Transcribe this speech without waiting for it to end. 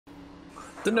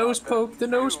The nose poke, the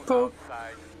nose poke.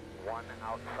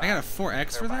 I got a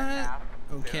 4X for that?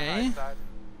 Okay.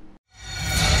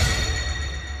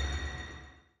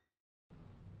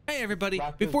 Hey everybody,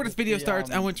 before this video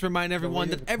starts, I want to remind everyone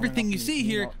that everything you see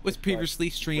here was previously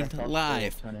streamed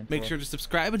live. Make sure to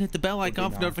subscribe and hit the bell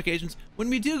icon for notifications when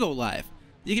we do go live.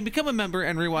 You can become a member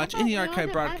and rewatch any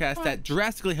archive broadcast that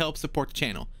drastically helps support the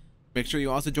channel. Make sure you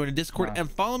also join the Discord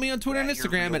and follow me on Twitter and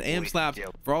Instagram at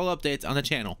AMSlapped for all updates on the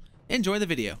channel. Enjoy the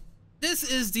video. This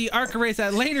is the ARCA race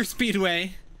at Laner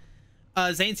Speedway.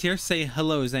 Zane's here. Say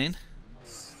hello, Zane.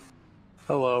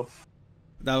 Hello.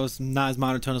 That was not as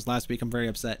monotone as last week. I'm very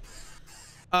upset.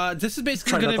 This is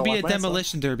basically going to be a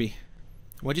demolition derby.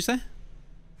 What'd you say?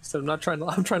 So I'm trying to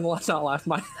not laugh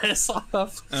my ass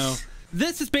off. Oh.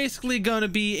 This is basically going to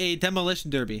be a demolition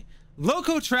derby.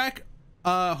 Loco Track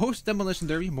hosts demolition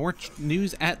derby. More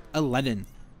news at 11.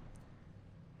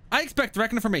 I expect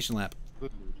wreck information lap.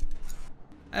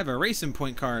 I have a racing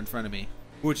point car in front of me,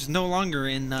 which is no longer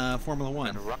in Formula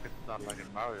 1.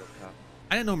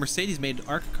 I didn't know Mercedes made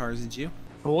ARCA cars, did you?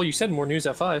 Well, you said more news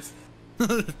at 5.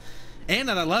 And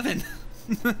at 11.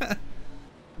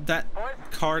 That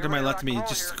car to my left of me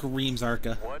just screams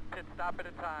ARCA.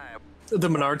 The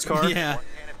Menards car? Yeah.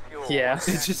 Yeah.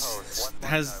 It just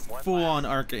has full-on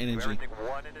ARCA energy.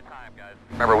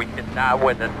 Remember, we cannot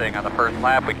win this thing on the first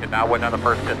lap. We cannot win on the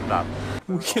first pit stop.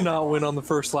 We cannot win on the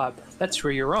first lap. That's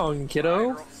where you're wrong,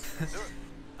 kiddo.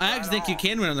 I actually think you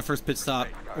can win on the first pit stop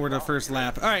or the first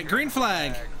lap. All right, green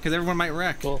flag, because everyone might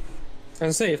wreck. Well, I was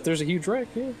gonna say, if there's a huge wreck,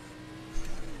 yeah.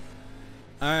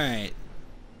 All right.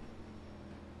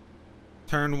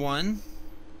 Turn 1.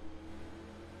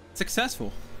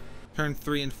 Successful. Turn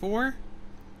 3 and 4.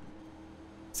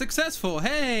 Successful.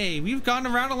 Hey, we've gone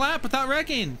around a lap without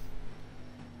wrecking.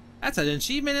 That's an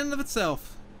achievement in and of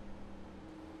itself.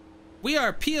 We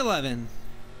are P11.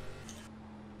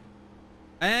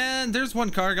 And there's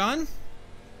one car gone.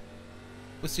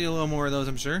 We'll see a little more of those,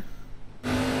 I'm sure.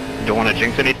 Don't want to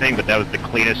jinx anything, but that was the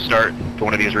cleanest start to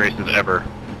one of these races ever.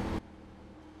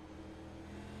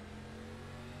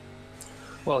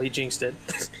 Well, he jinxed it.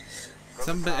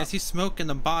 Somebody, I see smoke in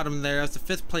the bottom there. That's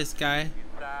the 5th place guy.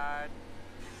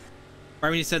 Right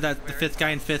when you said that, the 5th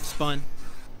guy in 5th spun.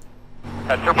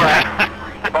 That's your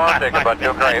brand. Keep on thinking, but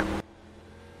doing great.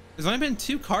 There's only been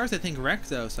 2 cars I think wrecked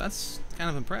though, so that's kind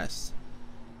of impressed.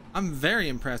 I'm very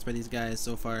impressed by these guys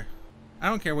so far. I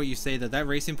don't care what you say, that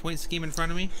racing point scheme in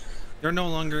front of me, they're no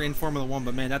longer in Formula 1,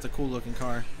 but man, that's a cool looking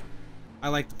car. I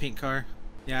like the pink car.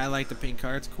 Yeah, I like the pink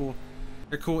car. It's cool.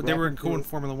 They're cool. They were cool in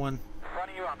Formula 1. In front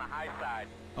of you on the high side.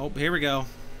 Oh, here we go.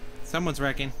 Someone's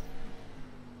wrecking.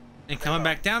 And coming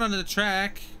back down onto the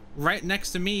track, right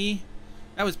next to me,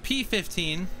 that was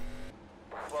P15.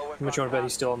 How much you want to bet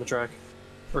he's still on the track?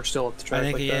 Or still at the track? I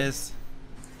think like he that? is.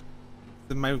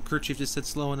 My crew chief just said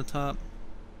slow on the top.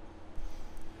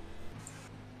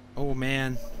 Oh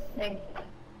man.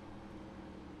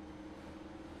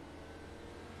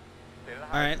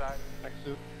 Alright.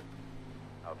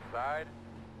 Outside.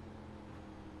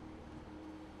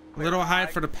 A little high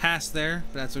for the pass there,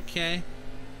 but that's okay.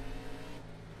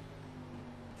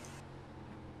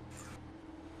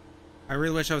 I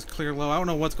really wish I was clear low. I don't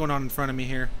know what's going on in front of me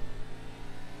here.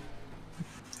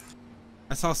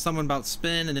 I saw someone about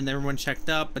spin and then everyone checked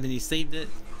up and then he saved it.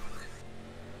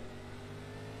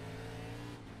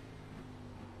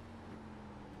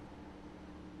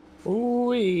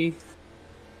 Ooh-wee.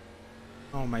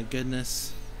 Oh my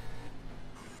goodness.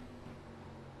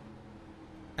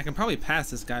 I can probably pass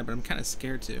this guy, but I'm kind of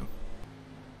scared to.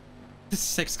 This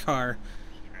 6th car.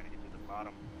 Just trying to get to the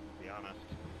bottom, to be honest.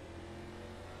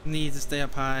 Needs to stay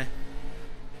up high.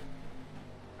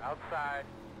 Outside.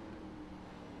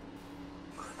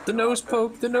 The nose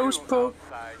poke, the nose poke.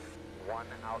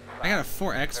 I got a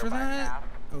 4X for that?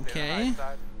 Okay.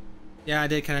 Yeah, I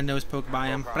did kind of nose poke by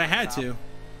him, but I had to.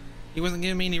 He wasn't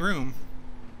giving me any room.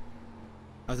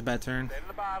 That was a bad turn. Stay to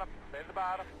the bottom. Stay to the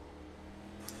bottom.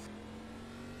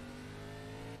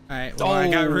 Alright, well, I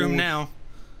got room now.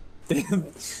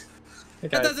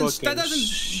 that doesn't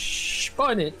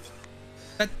spun it.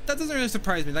 That doesn't really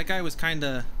surprise me. That guy was kind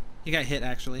of, he got hit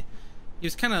actually. He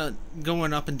was kind of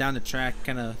going up and down the track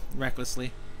kind of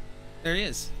recklessly. There he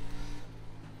is.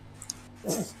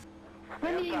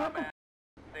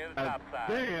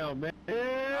 Damn, man.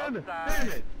 Damn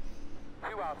it.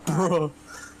 Bro.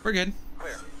 We're good.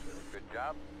 Clear. Good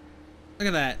job. Look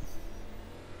at that.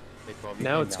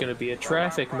 Now it's gonna be a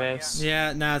traffic mess.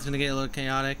 Yeah, now it's gonna get a little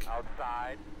chaotic.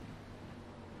 Outside.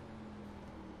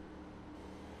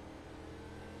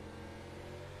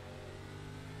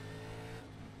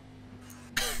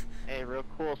 Hey, real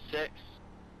cool 6.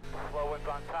 Slow winds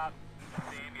on top.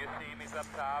 You see him, he's up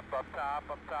top, up top,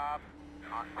 up top.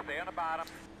 Stay on the bottom.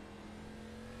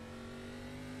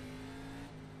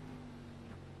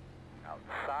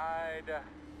 Outside.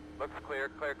 Looks clear,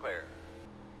 clear, clear.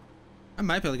 I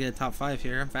might be able to get a top 5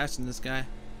 here. I'm faster than this guy.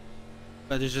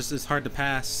 But it's hard to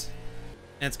pass.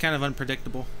 And it's kind of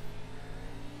unpredictable.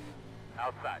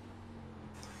 Outside.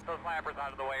 Those lappers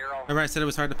out of the way are all. Remember I said it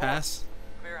was hard to pass?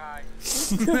 Clear high.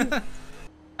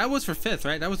 That was for 5th,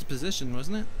 right? That was the position,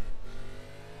 wasn't it?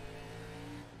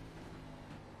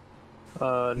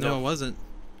 No, No, it wasn't.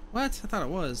 What? I thought it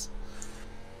was.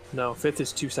 No, 5th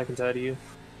is 2 seconds ahead of you.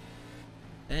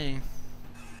 Dang.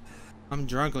 I'm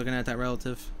drunk looking at that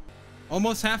relative.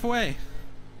 Almost halfway.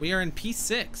 We are in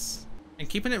P6. And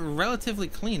keeping it relatively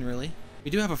clean, really.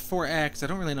 We do have a 4X. I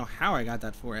don't really know how I got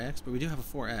that 4X, but we do have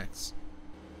a 4X.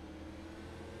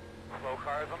 Slow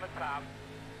cars on the top.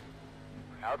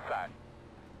 Outside.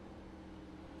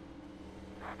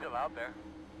 Still out there.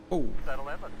 Oh, Settle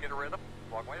in, let's get a rhythm.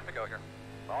 Long ways to go here.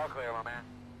 All clear, my man.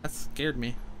 that scared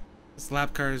me. This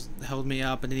lap cars held me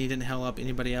up, and then he didn't held up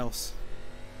anybody else.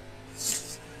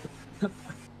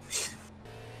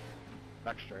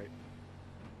 Back straight.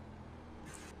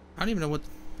 I don't even know what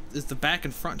is the back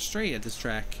and front straight at this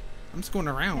track. I'm just going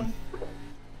around.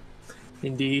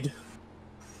 Indeed.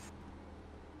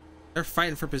 They're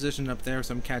fighting for position up there,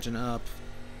 so I'm catching up.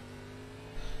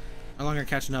 No longer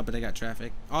catching up, but they got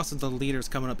traffic. Also, the leader's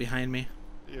coming up behind me.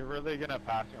 You're really gonna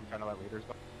pass you? I'm trying to let leaders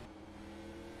go.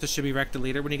 So should we wreck the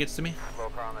leader when he gets to me? Slow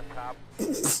car on the top.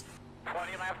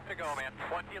 20 laps to go, man.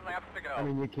 20 laps to go. I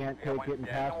mean, you can't take it and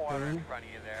pass water in turn. front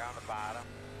of you there on the bottom.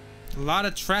 A lot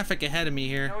of traffic ahead of me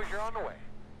here. Knows you're on the way.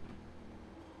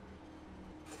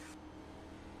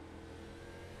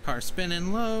 Car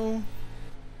spinning low.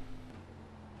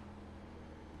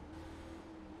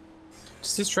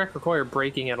 Does this track require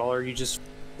braking at all, or are you just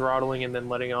throttling and then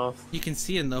letting off? You can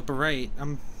see in the upper right.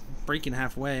 I'm braking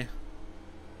halfway.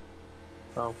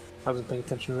 Oh, I wasn't paying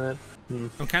attention to that.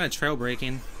 I'm kind of trail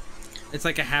braking. It's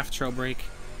like a half trail brake.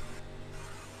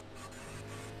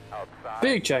 Outside.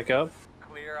 Big checkup.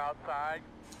 Clear outside.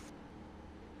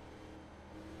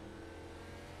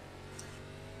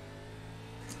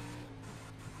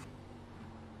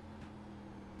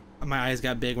 My eyes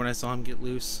got big when I saw him get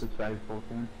loose. Good size full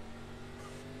thing.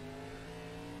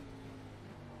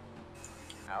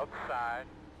 Outside.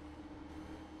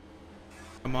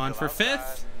 Come on for Still 5th.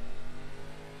 outside.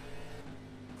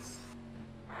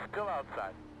 Still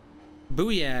outside.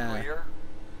 Booyah. Clear.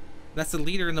 That's the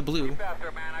leader in the blue. Keep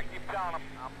after, man. I keep telling him.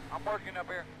 I'm working up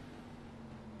here.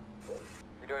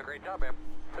 You're doing a great job, man.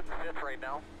 Sit the fifth right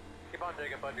now. Keep on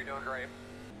digging, bud. You're doing great.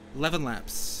 11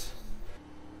 laps.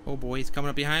 Oh boy, he's coming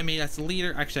up behind me. That's the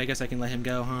leader. Actually, I guess I can let him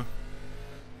go, huh?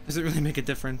 Does it really make a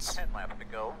difference? 10 laps to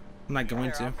go. I'm not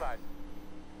going to. Outside.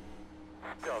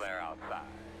 Still there outside.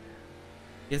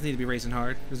 He doesn't need to be racing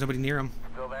hard. There's nobody near him.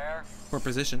 Still there. Poor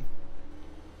position.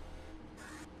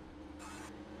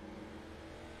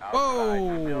 Outside.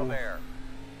 Whoa. Still there.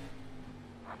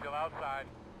 Still outside.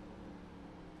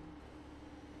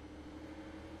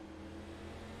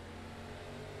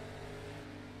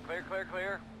 Clear, clear,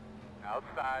 clear.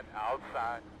 Outside,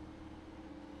 outside.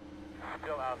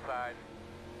 Still outside.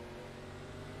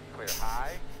 Clear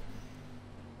high.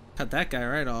 Cut that guy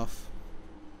right off.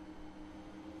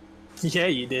 Yeah,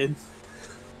 you did.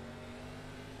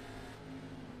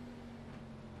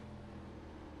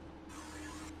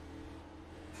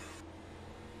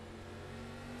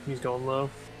 He's going low.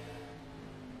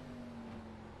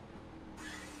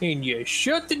 And you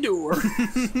shut the door.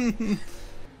 5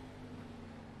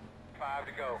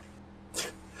 to go.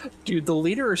 Dude, the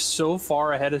leader is so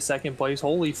far ahead of second place.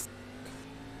 Holy f.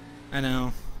 I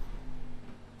know.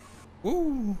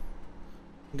 Woo!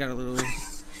 Got a little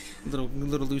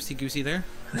loosey goosey there.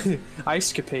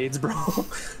 Ice capades, bro.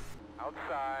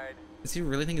 Outside. Does he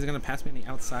really think he's gonna pass me on the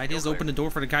outside? He just opened the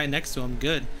door for the guy next to him.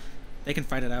 Good. They can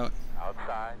fight it out.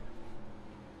 Outside.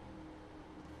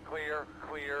 Clear,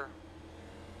 clear.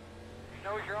 He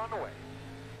knows you're on the way.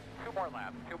 2 more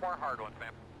laps. 2 more hard ones, man.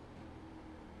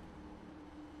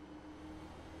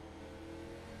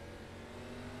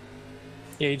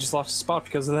 Yeah, he just lost his spot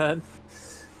because of that.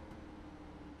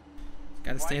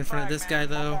 Gotta stay in front of this guy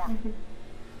though.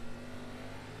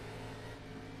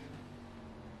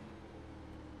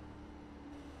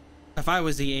 If I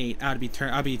was the 8,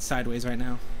 I'd be sideways right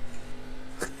now.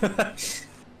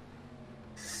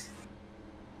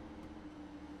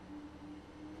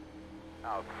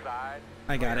 Outside.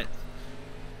 I got it.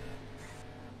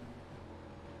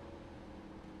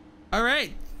 All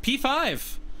right,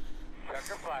 P5.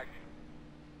 Checker flag.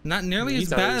 Not nearly You as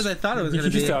thought bad it was- as I thought it was gonna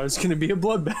You be. thought it was gonna be a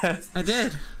bloodbath. I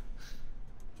did.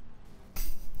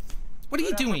 What are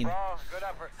you doing? Good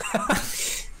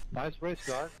effort. Nice race,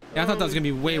 guys. Yeah, I thought that was gonna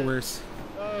be way worse.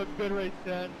 Oh, good race,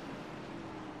 Dan.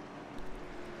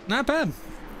 Not bad.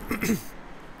 I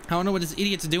don't know what this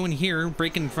idiot's doing here,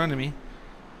 braking in front of me.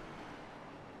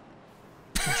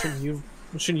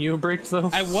 Shouldn't you have braked though?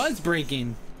 I was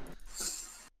braking,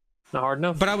 Not hard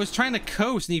enough. but I was trying to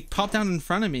coast and he popped down in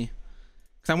front of me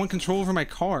because I want control over my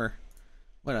car.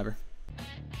 Whatever.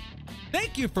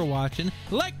 Thank you for watching.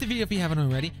 Like the video if you haven't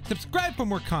already. Subscribe for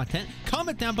more content.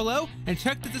 Comment down below and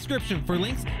check the description for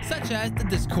links such as the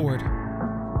Discord.